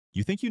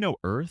You think you know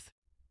Earth?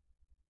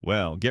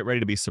 Well, get ready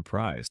to be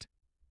surprised.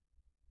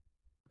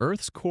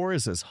 Earth's core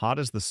is as hot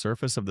as the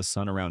surface of the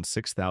sun around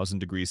 6,000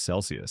 degrees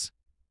Celsius.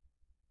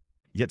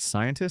 Yet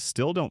scientists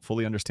still don't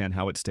fully understand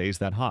how it stays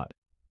that hot.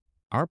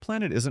 Our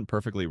planet isn't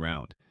perfectly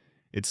round.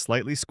 It's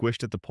slightly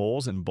squished at the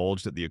poles and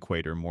bulged at the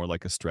equator, more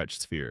like a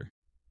stretched sphere.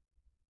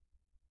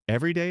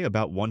 Every day,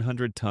 about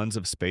 100 tons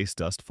of space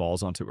dust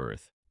falls onto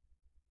Earth.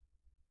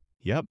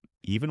 Yep,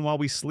 even while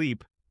we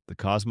sleep, the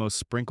cosmos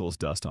sprinkles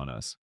dust on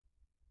us.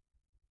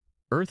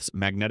 Earth's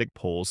magnetic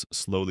poles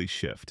slowly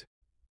shift.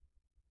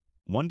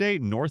 One day,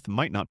 north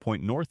might not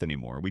point north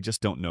anymore, we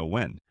just don't know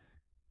when.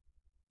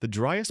 The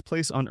driest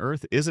place on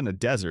Earth isn't a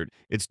desert,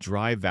 it's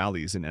dry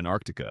valleys in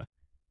Antarctica.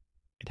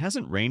 It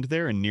hasn't rained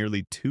there in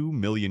nearly 2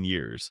 million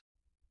years.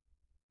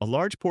 A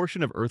large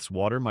portion of Earth's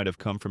water might have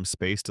come from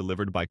space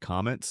delivered by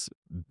comets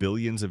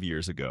billions of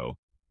years ago.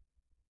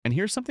 And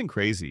here's something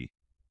crazy.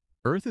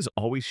 Earth is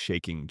always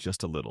shaking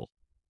just a little.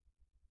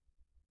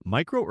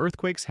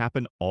 Micro-earthquakes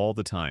happen all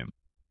the time.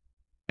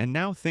 And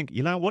now think,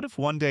 what if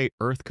one day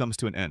Earth comes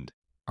to an end?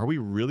 Are we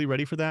really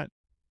ready for that?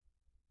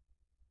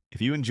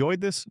 If you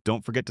enjoyed this,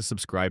 don't forget to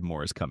subscribe.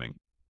 More is coming.